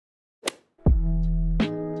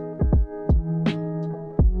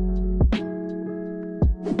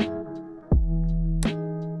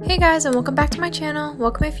guys, and welcome back to my channel.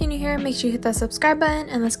 Welcome if you're new here, make sure you hit that subscribe button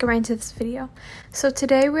and let's get right into this video. So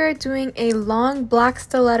today we are doing a long black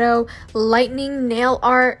stiletto lightning nail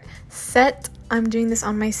art set. I'm doing this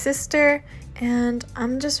on my sister and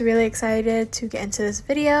I'm just really excited to get into this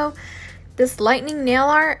video. This lightning nail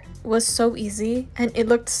art was so easy and it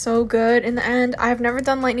looked so good in the end. I've never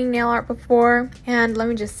done lightning nail art before and let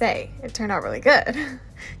me just say, it turned out really good. It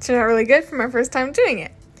turned out really good for my first time doing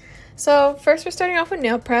it. So first we're starting off with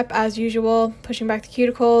nail prep as usual, pushing back the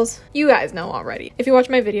cuticles. You guys know already if you watch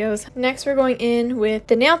my videos. Next we're going in with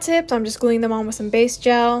the nail tips. I'm just gluing them on with some base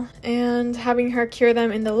gel and having her cure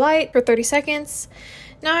them in the light for 30 seconds.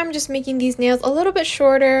 Now I'm just making these nails a little bit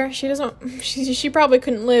shorter. She probably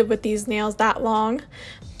couldn't live with these nails that long.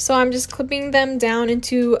 So I'm just clipping them down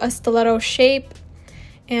into a stiletto shape.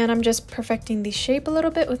 And I'm just perfecting the shape a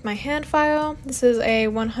little bit with my hand file. This is a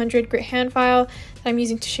 100 grit hand file that I'm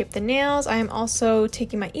using to shape the nails. I am also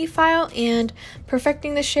taking my e-file and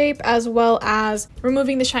perfecting the shape as well as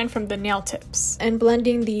removing the shine from the nail tips and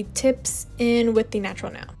blending the tips in with the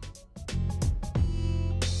natural nail.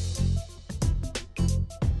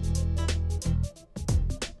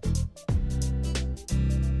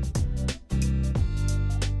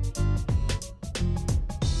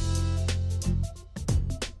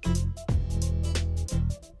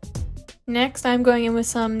 Next, I'm going in with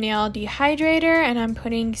some nail dehydrator and I'm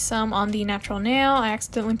putting some on the natural nail. I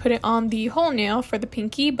accidentally put it on the whole nail for the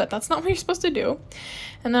pinky, but that's not what you're supposed to do.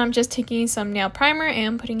 And then I'm just taking some nail primer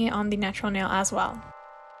and putting it on the natural nail as well.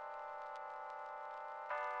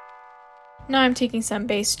 Now I'm taking some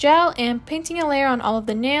base gel and painting a layer on all of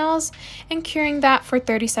the nails and curing that for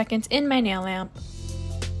 30 seconds in my nail lamp.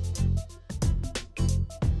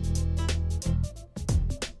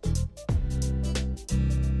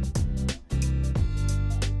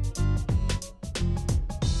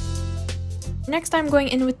 Next, I'm going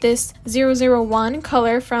in with this 001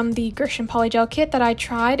 color from the Gershion Polygel Kit that I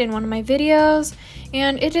tried in one of my videos.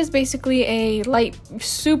 And it is basically a light,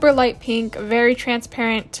 super light pink, very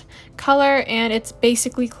transparent color. And it's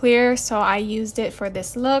basically clear, so I used it for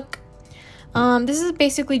this look. This is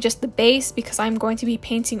basically just the base because I'm going to be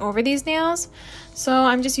painting over these nails. So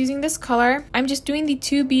I'm just using this color. I'm just doing the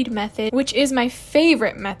 2 bead method, which is my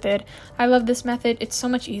favorite method. I love this method. It's so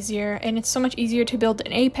much easier and it's so much easier to build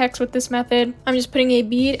an apex with this method. I'm just putting a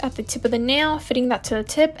bead at the tip of the nail, fitting that to the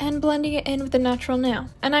tip and blending it in with the natural nail.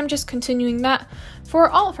 And I'm just continuing that for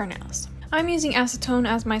all of her nails. I'm using acetone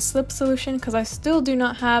as my slip solution because I still do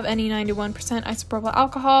not have any 91% isopropyl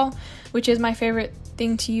alcohol, which is my favorite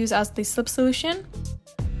thing to use as the slip solution.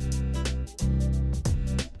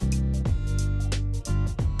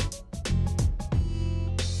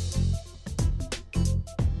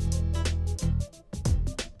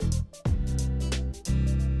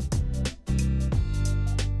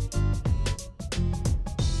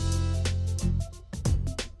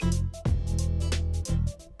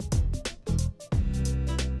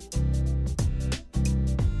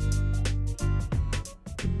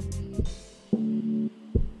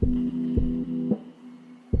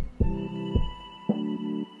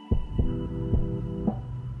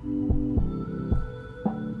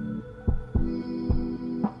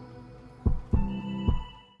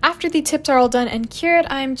 After the tips are all done and cured,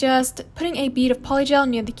 I'm just putting a bead of polygel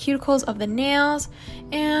near the cuticles of the nails.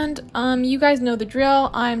 And you guys know the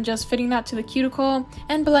drill. I'm just fitting that to the cuticle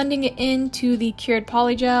and blending it into the cured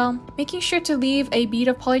polygel. Making sure to leave a bead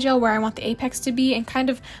of polygel where I want the apex to be and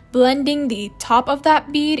kind of blending the top of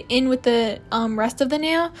that bead in with the rest of the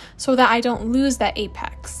nail so that I don't lose that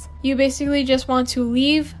apex. You basically just want to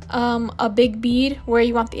leave a big bead where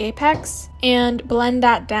you want the apex and blend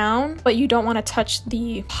that down, but you don't want to touch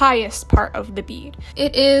the highest part of the bead.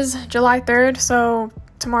 It is July 3rd, so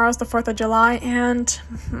tomorrow's the 4th of July, and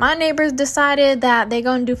my neighbors decided that they're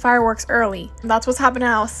gonna do fireworks early. That's what's happening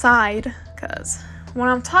outside, because when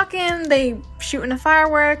I'm talking, they shooting a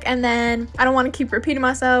firework, and then I don't want to keep repeating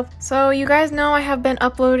myself. So you guys know I have been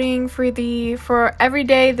uploading for every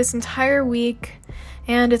day this entire week.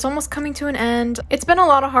 And it's almost coming to an end. It's been a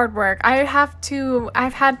lot of hard work. I've had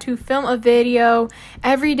to film a video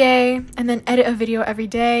every day and then edit a video every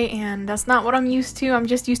day, and that's not what I'm used to. I'm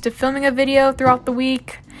just used to filming a video throughout the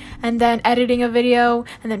week and then editing a video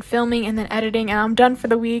and then filming and then editing, and I'm done for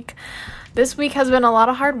the week. This week has been a lot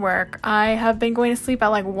of hard work. I have been going to sleep at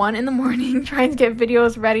like 1 in the morning trying to get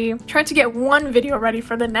videos ready, trying to get one video ready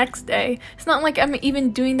for the next day. It's not like I'm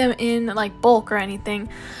even doing them in like bulk or anything.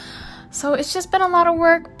 So it's just been a lot of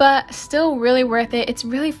work, but still really worth it. It's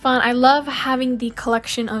really fun. I love having the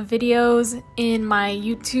collection of videos in my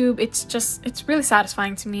YouTube. It's really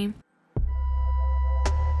satisfying to me.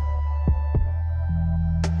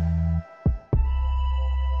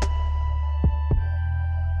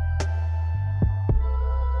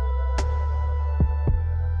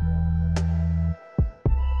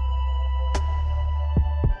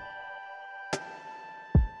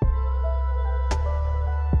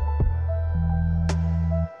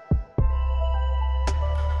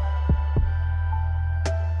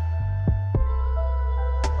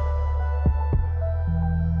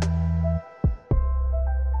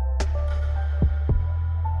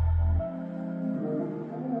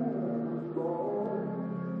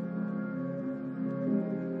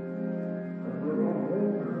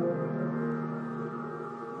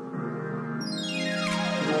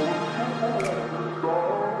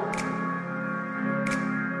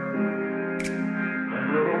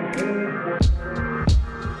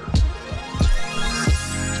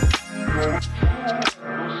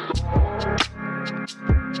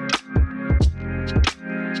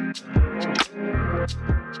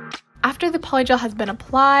 polygel has been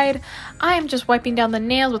applied, I am just wiping down the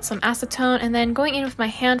nails with some acetone and then going in with my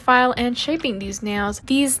hand file and shaping these nails.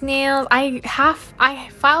 These nails, I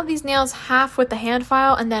filed these nails half with the hand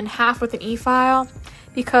file and then half with an e-file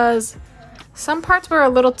because some parts were a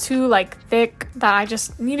little too thick that I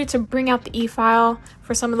just needed to bring out the e-file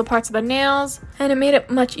for some of the parts of the nails, and it made it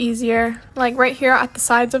much easier. Like right here at the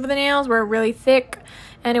sides of the nails were really thick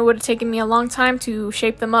and it would have taken me a long time to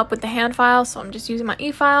shape them up with the hand file, so I'm just using my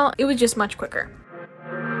e-file. It was just much quicker.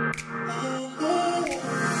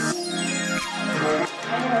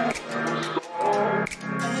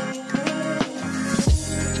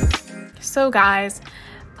 So guys,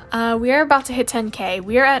 we are about to hit 10K.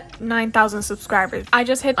 We are at 9,000 subscribers. I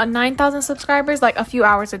just hit 9,000 subscribers like a few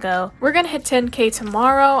hours ago. We're gonna hit 10K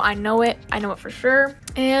tomorrow. I know it for sure.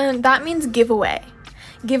 And that means giveaway.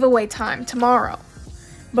 Giveaway time tomorrow.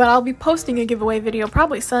 But I'll be posting a giveaway video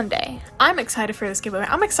probably Sunday. I'm excited for this giveaway.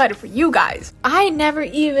 I'm excited for you guys. I never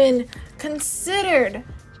even considered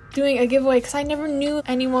doing a giveaway because I never knew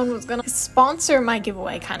anyone was gonna sponsor my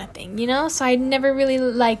giveaway kind of thing, you know? So I never really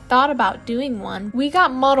thought about doing one. We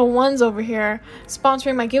got Model 1s over here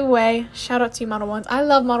sponsoring my giveaway. Shout out to you, Model 1s. I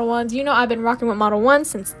love Model 1s. You know I've been rocking with Model 1s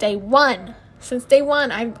since day one. Since day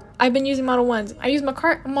one, I've been using Model 1s. I use my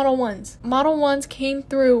cart Model 1s. Model 1s came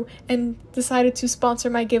through and decided to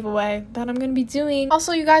sponsor my giveaway that I'm going to be doing.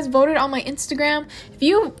 Also, you guys voted on my Instagram. If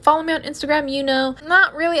you follow me on Instagram, you know,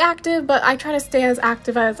 not really active, but I try to stay as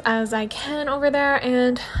active as I can over there.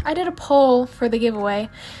 And I did a poll for the giveaway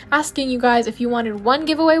asking you guys if you wanted one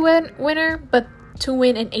giveaway winner, but to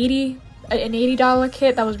win an $80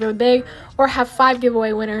 kit that was really big, or have 5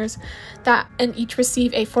 giveaway winners and each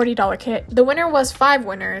receive a $40 kit. The winner was 5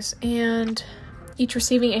 winners and each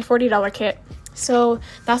receiving a $40 kit. So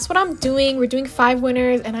that's what I'm doing. We're doing 5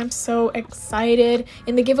 winners and I'm so excited.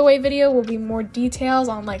 In the giveaway video will be more details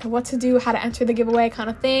on what to do, how to enter the giveaway kind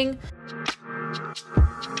of thing.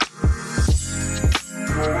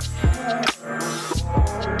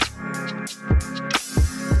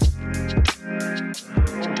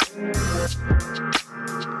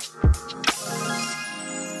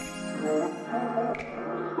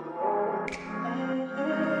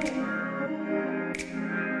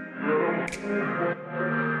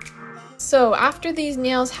 So after these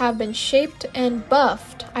nails have been shaped and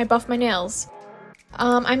buffed, I buffed my nails.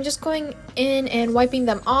 I'm just going in and wiping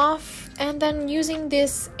them off and then using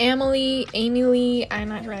this Amely, I'm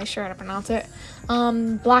not really sure how to pronounce it,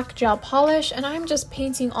 black gel polish, and I'm just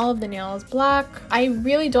painting all of the nails black. I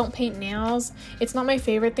really don't paint nails. It's not my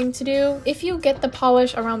favorite thing to do. If you get the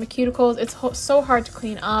polish around the cuticles, it's so hard to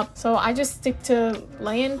clean up, so I just stick to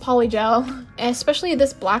laying polygel. Especially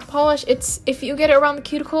this black polish, if you get it around the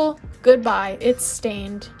cuticle, goodbye, it's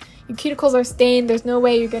stained. Your cuticles are stained, there's no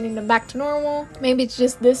way you're getting them back to normal. Maybe it's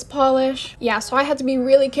just this polish. Yeah, so I had to be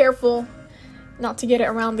really careful not to get it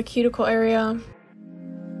around the cuticle area.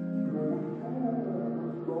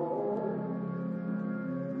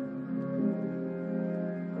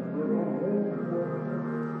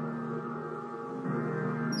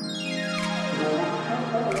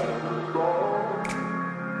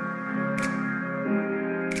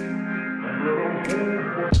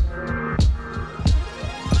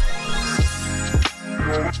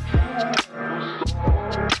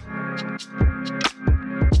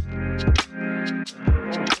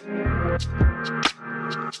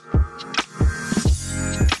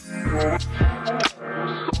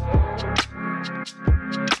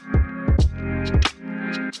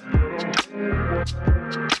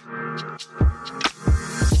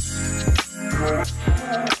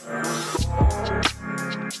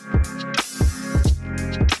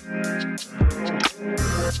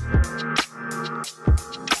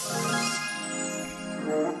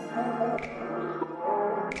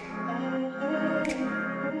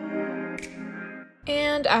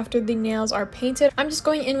 And after the nails are painted, I'm just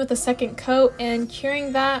going in with a second coat and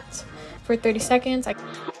curing that for 30 seconds.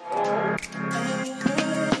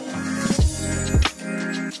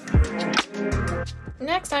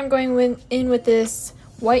 Next, I'm going in with this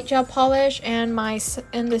white gel polish and this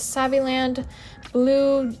Saviland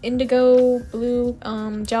indigo blue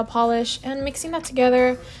gel polish, and mixing that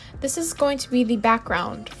together. This is going to be the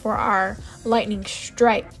background for our lightning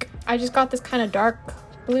strike. I just got this kind of dark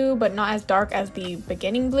blue, but not as dark as the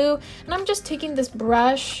beginning blue, and I'm just taking this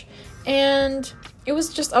brush, and it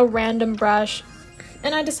was just a random brush,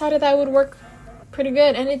 and I decided that would work pretty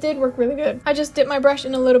good, and it did work really good. I just dipped my brush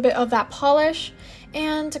in a little bit of that polish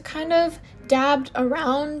and kind of dabbed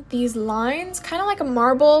around these lines, kind of like a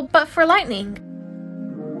marble, but for lightning.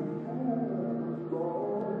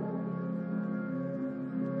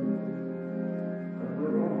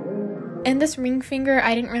 And this ring finger,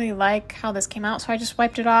 I didn't really like how this came out, so I just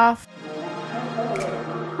wiped it off.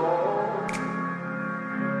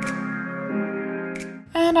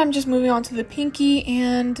 And I'm just moving on to the pinky,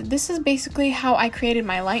 and this is basically how I created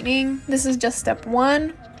my lightning. This is just step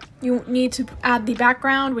 1. You need to add the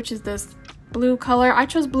background, which is this blue color. I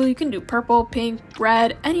chose blue. You can do purple, pink,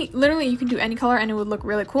 red, literally you can do any color and it would look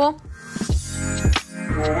really cool.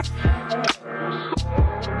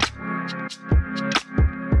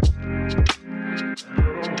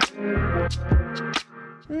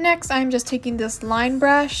 Next, I'm just taking this line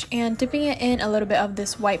brush and dipping it in a little bit of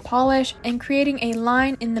this white polish and creating a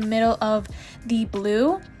line in the middle of the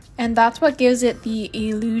blue. And that's what gives it the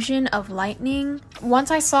illusion of lightning. Once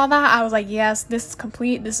I saw that, I was like, yes, this is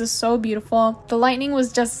complete. This is so beautiful. The lightning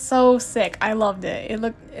was just so sick. I loved it.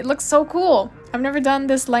 It looks so cool. I've never done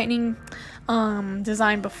this lightning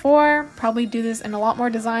design before. Probably do this in a lot more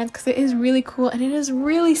designs because it is really cool and it is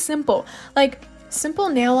really simple. Like, simple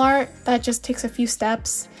nail art that just takes a few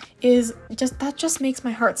steps that just makes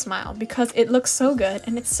my heart smile because it looks so good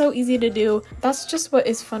and it's so easy to do. That's just what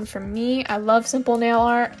is fun for me. I love simple nail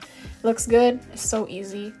art. It looks good. It's so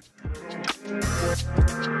easy.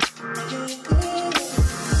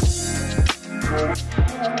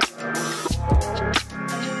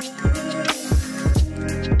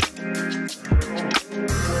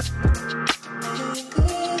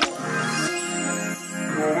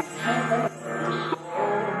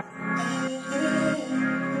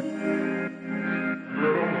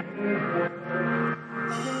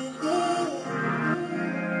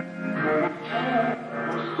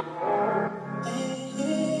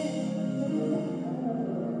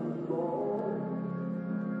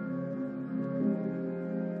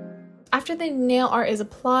 After the nail art is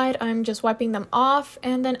applied, I'm just wiping them off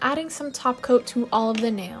and then adding some top coat to all of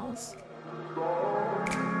the nails.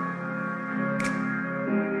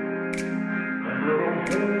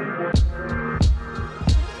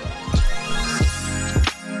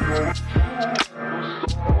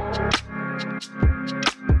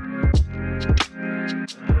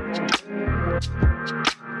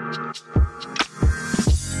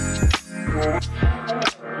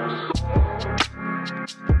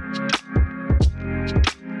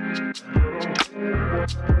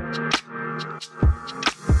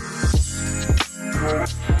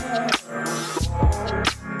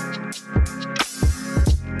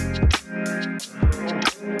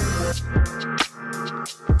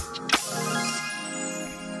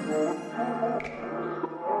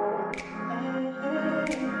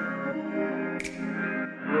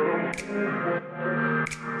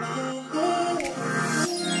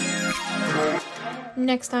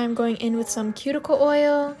 Next, I'm going in with some cuticle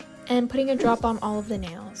oil and putting a drop on all of the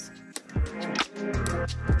nails.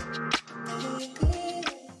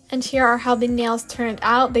 And here are how the nails turned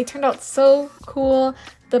out. They turned out so cool.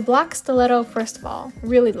 The black stiletto, first of all,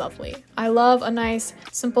 really lovely. I love a nice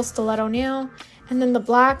simple stiletto nail. And then the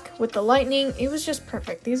black with the lightning, it was just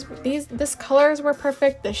perfect. These colors were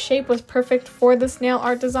perfect. The shape was perfect for this nail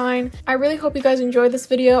art design. I really hope you guys enjoyed this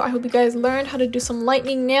video. I hope you guys learned how to do some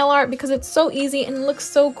lightning nail art because it's so easy and it looks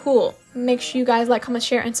so cool. Make sure you guys like, comment,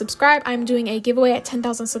 share, and subscribe. I'm doing a giveaway at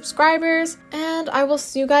 10,000 subscribers, and I will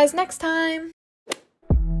see you guys next time.